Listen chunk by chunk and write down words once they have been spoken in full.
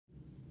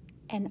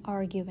An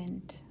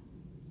argument.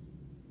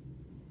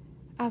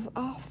 I've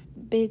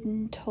oft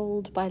been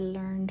told by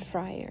learned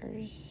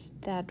friars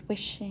that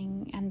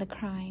wishing and the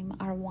crime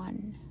are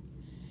one,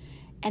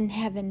 and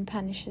heaven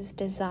punishes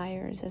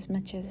desires as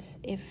much as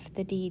if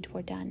the deed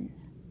were done.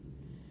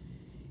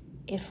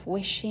 If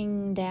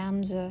wishing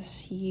damns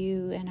us,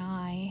 you and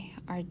I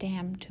are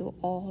damned to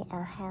all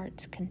our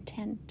heart's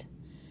content.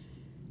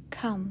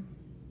 Come,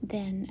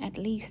 then at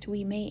least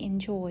we may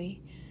enjoy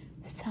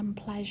some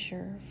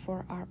pleasure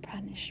for our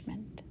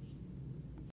punishment.